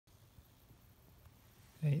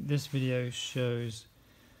Okay, this video shows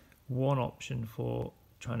one option for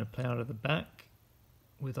trying to play out of the back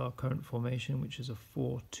with our current formation, which is a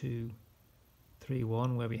 4-2-3-1,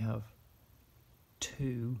 where we have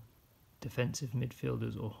two defensive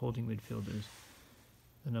midfielders or holding midfielders,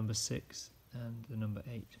 the number 6 and the number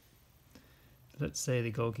 8. Let's say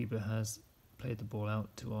the goalkeeper has played the ball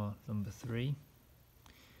out to our number 3.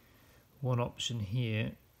 One option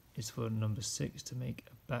here is for number 6 to make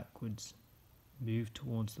a backwards move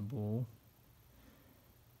towards the ball.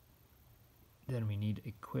 Then we need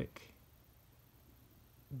a quick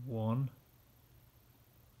 1-2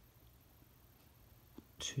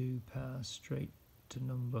 pass straight to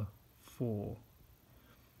number 4.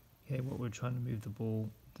 Okay, what we're trying to move the ball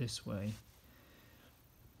this way.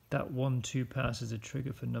 That 1-2 pass is a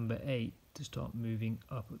trigger for number 8 to start moving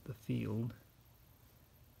up at the field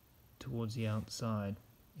towards the outside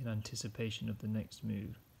in anticipation of the next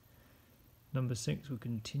move. Number 6 will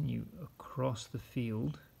continue across the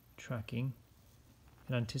field, tracking,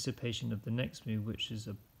 in anticipation of the next move, which is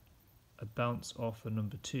a bounce off for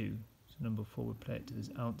number 2. So number 4 would play it to this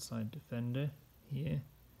outside defender here.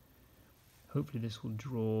 Hopefully this will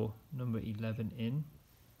draw number 11 in.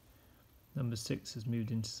 Number 6 has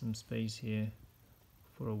moved into some space here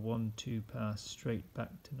for a 1-2 pass straight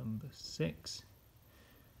back to number 6,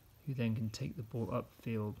 who then can take the ball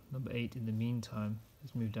upfield. Number 8 in the meantime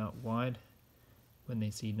has moved out wide. When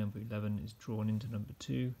they see number 11 is drawn into number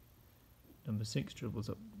 2, number 6 dribbles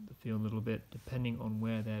up the field a little bit, depending on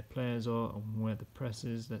where their players are and where the press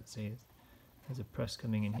is. Let's say there's a press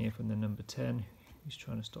coming in here from the number 10, who's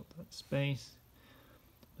trying to stop that space.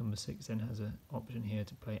 Number 6 then has an option here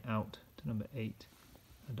to play out to number 8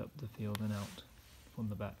 and up the field and out from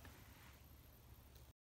the back.